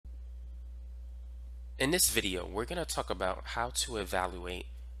In this video, we're going to talk about how to evaluate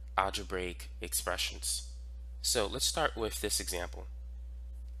algebraic expressions. So let's start with this example.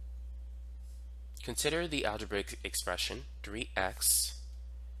 Consider the algebraic expression 3x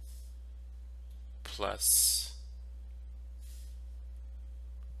plus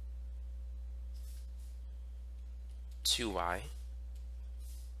 2y,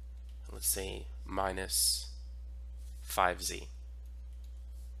 let's say minus 5z.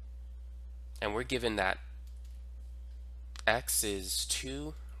 And we're given that x is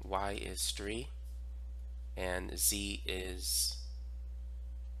 2, y is 3, and z is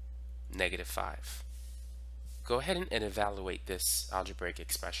negative 5. Go ahead and evaluate this algebraic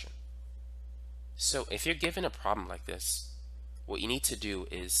expression. So if you're given a problem like this, what you need to do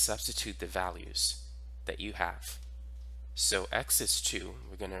is substitute the values that you have. So x is 2,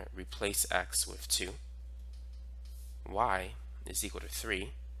 we're going to replace x with 2. Y is equal to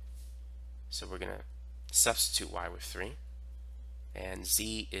 3. So we're going to substitute y with 3, and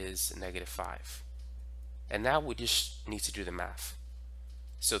z is negative 5. And now we just need to do the math.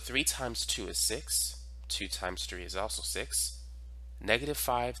 So 3 times 2 is 6, 2 times 3 is also 6, negative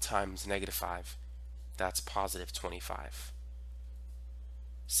 5 times negative 5, that's positive 25.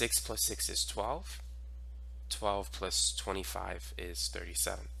 6 plus 6 is 12, 12 plus 25 is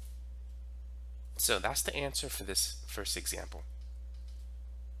 37. So that's the answer for this first example.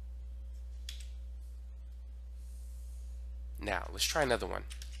 Now, let's try another one.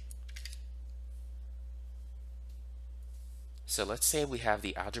 So let's say we have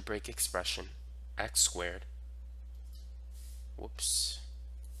the algebraic expression x squared,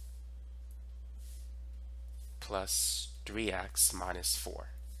 plus 3x minus 4.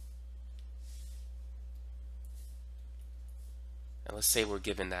 And let's say we're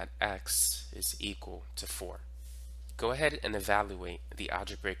given that x is equal to 4. Go ahead and evaluate the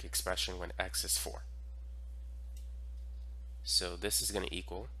algebraic expression when x is 4. So this is going to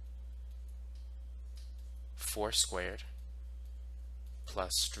equal 4 squared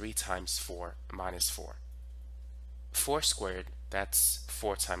plus 3 times 4 minus 4. 4 squared, that's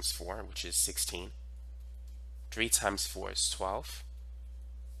 4 times 4, which is 16. 3 times 4 is 12.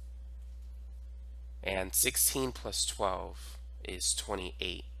 And 16 plus 12 is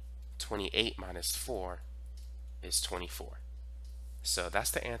 28. 28 minus 4 is 24. So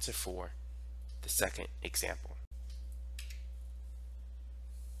that's the answer for the second example.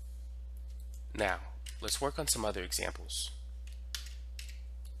 Now, let's work on some other examples.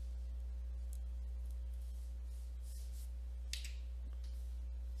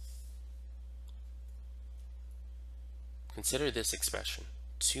 Consider this expression,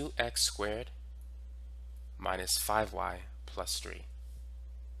 2x squared minus 5y plus 3.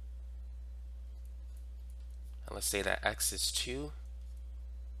 And let's say that x is 2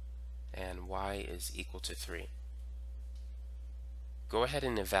 and y is equal to 3. Go ahead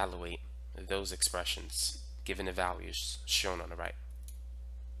and evaluate those expressions given the values shown on the right.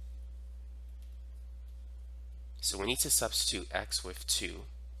 So we need to substitute x with 2,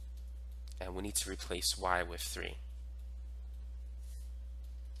 and we need to replace y with 3.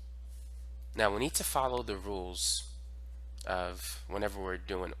 Now we need to follow the rules of whenever we're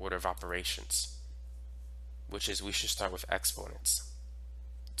doing order of operations, which is we should start with exponents.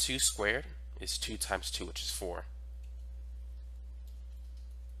 2 squared is 2 times 2, which is 4.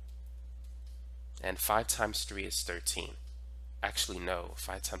 And 5 times 3 is 13. Actually, no,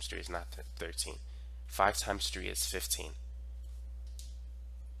 5 times 3 is not 13. 5 times 3 is 15.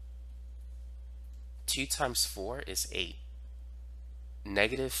 2 times 4 is 8.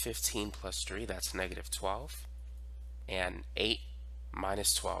 Negative 15 plus 3, that's negative 12. And 8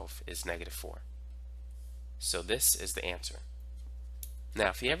 minus 12 is negative 4. So this is the answer. Now,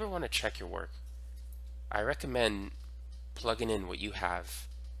 if you ever want to check your work, I recommend plugging in what you have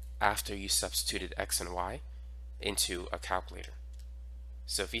after you substituted x and y into a calculator.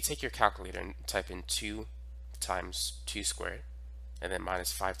 So if you take your calculator and type in 2 times 2 squared and then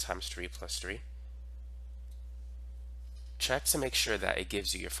minus 5 times 3 plus 3, check to make sure that it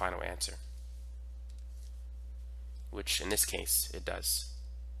gives you your final answer, which in this case it does.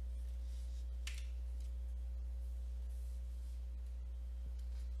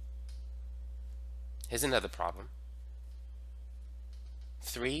 Here's another problem.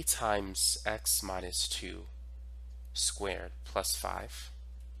 3 times x minus 2 squared plus 5.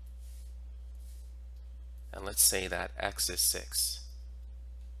 And let's say that x is 6.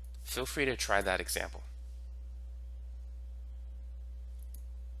 Feel free to try that example.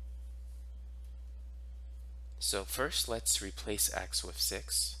 So first let's replace x with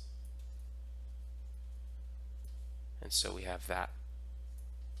 6. And so we have that.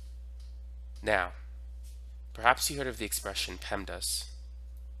 Now, Perhaps you heard of the expression PEMDAS.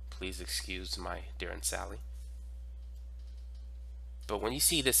 Please excuse my dear Aunt Sally. But when you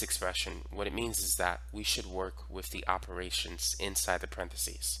see this expression, what it means is that we should work with the operations inside the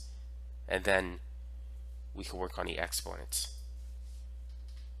parentheses, and then we can work on the exponents.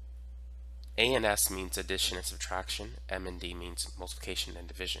 A and S means addition and subtraction. M and D means multiplication and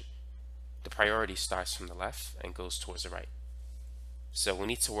division. The priority starts from the left and goes towards the right. So we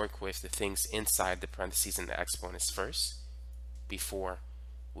need to work with the things inside the parentheses and the exponents first before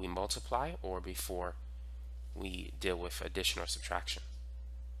we multiply or before we deal with addition or subtraction.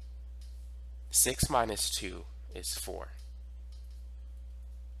 6 minus 2 is 4.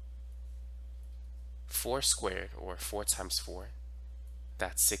 4 squared, or 4 times 4,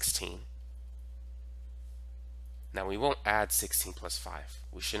 that's 16. Now we won't add 16 plus 5.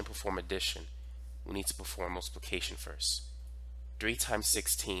 We shouldn't perform addition. We need to perform multiplication first. 3 times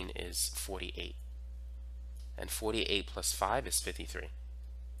 16 is 48. And 48 plus 5 is 53.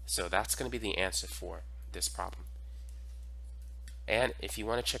 So that's going to be the answer for this problem. And if you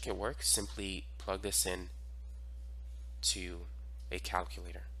want to check your work, simply plug this in to a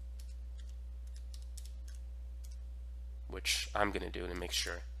calculator, which I'm going to do to make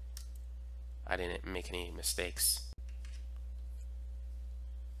sure I didn't make any mistakes.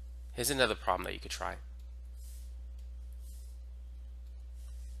 Here's another problem that you could try.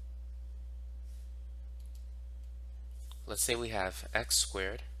 Let's say we have x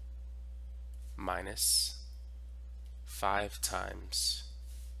squared minus 5 times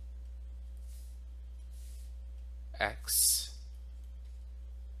x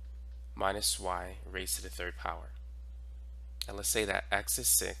minus y raised to the third power. And let's say that x is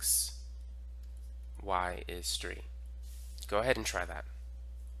 6, y is 3. Go ahead and try that.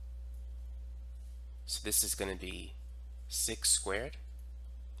 So this is going to be 6 squared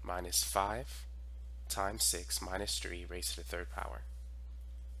minus 5 times 6 minus 3 raised to the third power.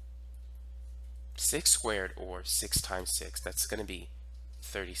 6 squared, or 6 times 6, that's going to be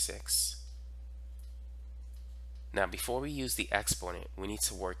 36. Now before we use the exponent, we need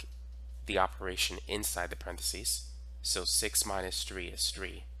to work the operation inside the parentheses. So 6 minus 3 is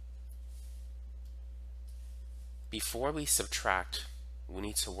 3. Before we subtract, we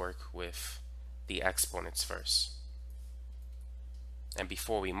need to work with the exponents first. And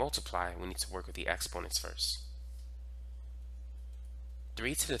before we multiply, we need to work with the exponents first.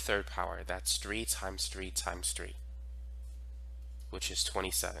 3 to the third power, that's 3 times 3 times 3, which is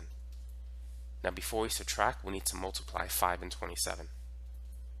 27. Now before we subtract, we need to multiply 5 and 27.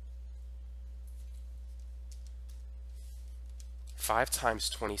 5 times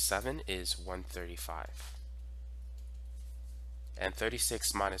 27 is 135. And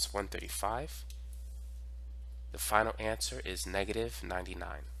 36 minus 135, the final answer is negative 99.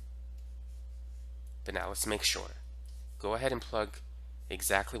 But now let's make sure. Go ahead and plug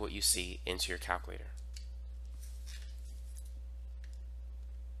exactly what you see into your calculator.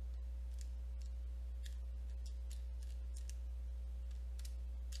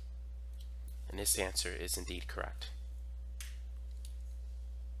 And this answer is indeed correct.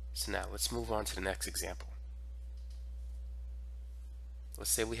 So now let's move on to the next example.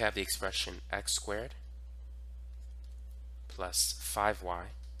 Let's say we have the expression x squared plus 5y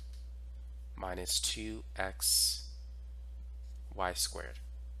minus 2x y squared.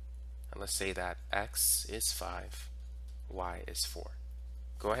 And let's say that x is 5, y is 4.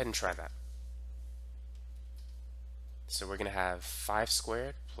 Go ahead and try that. So we're going to have 5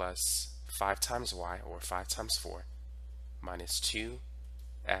 squared plus 5 times y, or 5 times 4, minus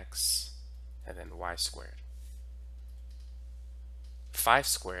 2x, and then y squared. 5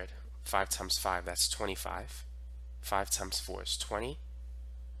 squared, 5 times 5, that's 25. 5 times 4 is 20.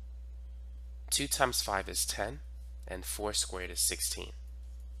 2 times 5 is 10. And 4 squared is 16.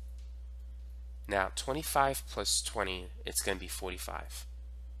 Now 25 plus 20, it's going to be 45.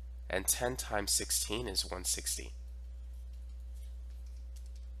 And 10 times 16 is 160.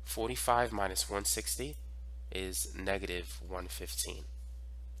 45 minus 160 is negative 115.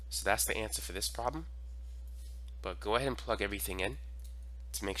 So that's the answer for this problem. But go ahead and plug everything in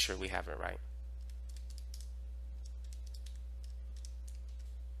to make sure we have it right.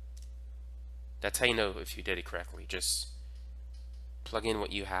 That's how you know if you did it correctly. Just plug in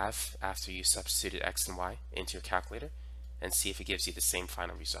what you have after you substituted x and y into your calculator and see if it gives you the same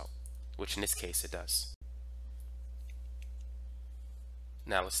final result, which in this case it does.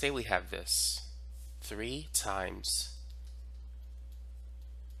 Now let's say we have this 3 times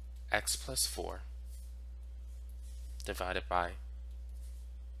x plus 4 divided by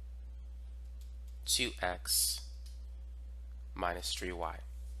 2x minus 3y.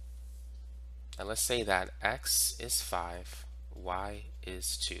 And let's say that x is 5, y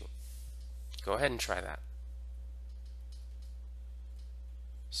is 2. Go ahead and try that.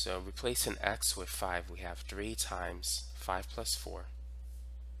 So replacing x with 5, we have 3 times 5 plus 4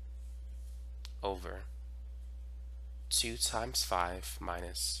 over 2 times 5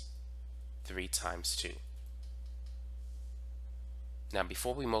 minus 3 times 2. Now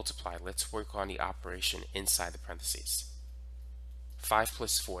before we multiply, let's work on the operation inside the parentheses. 5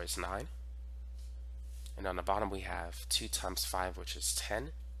 plus 4 is 9. And on the bottom we have 2 times 5, which is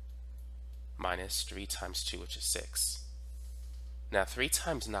 10, minus 3 times 2, which is 6. Now 3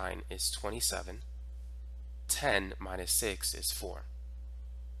 times 9 is 27. 10 minus 6 is 4.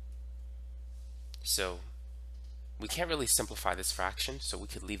 So we can't really simplify this fraction, so we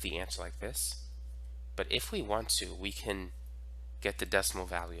could leave the answer like this. But if we want to, we can get the decimal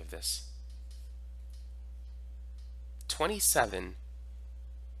value of this. 27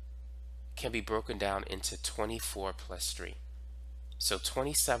 can be broken down into 24 plus 3. So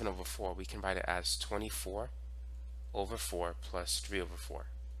 27 over 4, we can write it as 24 over 4 plus 3 over 4,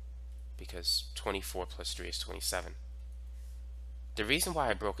 because 24 plus 3 is 27. The reason why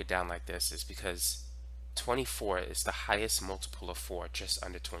I broke it down like this is because 24 is the highest multiple of 4, just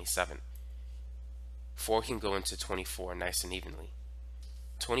under 27. 4 can go into 24 nice and evenly.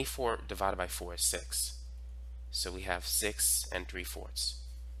 24 divided by 4 is 6. So we have 6 and 3/4.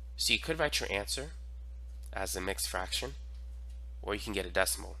 So you could write your answer as a mixed fraction, or you can get a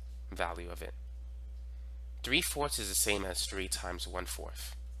decimal value of it. 3/4 is the same as 3 times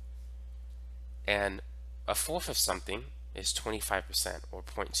 1/4. And a fourth of something is 25%, or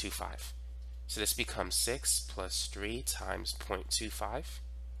 0.25. So this becomes 6 plus 3 times 0.25.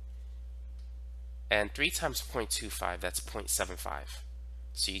 And 3 times 0.25, that's 0.75.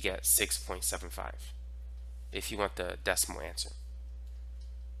 So you get 6.75 if you want the decimal answer.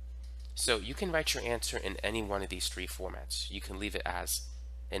 So you can write your answer in any one of these three formats. You can leave it as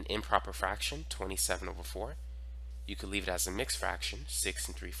an improper fraction, 27 over 4. You could leave it as a mixed fraction, 6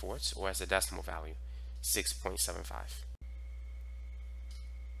 3/4, or as a decimal value, 6.75.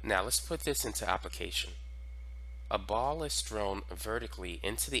 Now let's put this into application. A ball is thrown vertically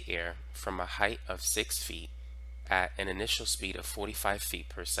into the air from a height of 6 feet at an initial speed of 45 feet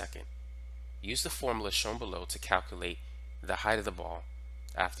per second. Use the formula shown below to calculate the height of the ball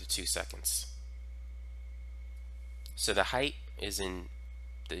after 2 seconds. So the height is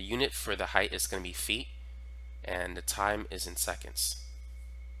the unit for the height is going to be feet, and the time is in seconds.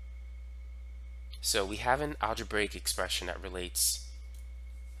 So we have an algebraic expression that relates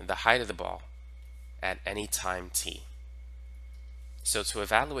the height of the ball at any time t. So to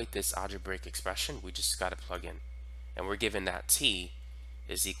evaluate this algebraic expression, we just got to plug in, and we're given that t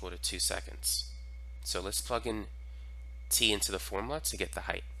is equal to 2 seconds. So let's plug in t into the formula to get the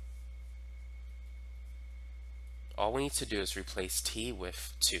height. All we need to do is replace t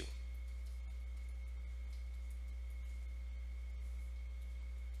with 2.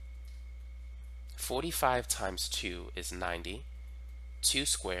 "45 times 2 is 90. 2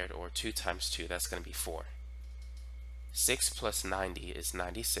 squared, or 2 times 2, that's going to be 4. 6 plus 90 is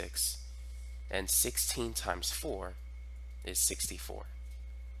 96. And 16 times 4 is 64.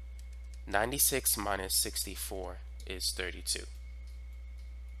 96 minus 64 is 32.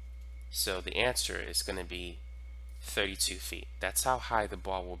 So the answer is going to be 32 feet. That's how high the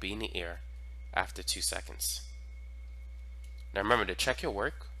ball will be in the air after 2 seconds. Now remember, to check your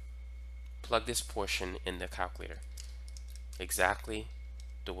work, plug this portion in the calculator exactly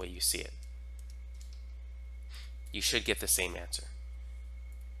the way you see it. You should get the same answer.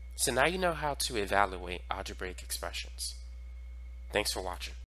 So now you know how to evaluate algebraic expressions. Thanks for watching.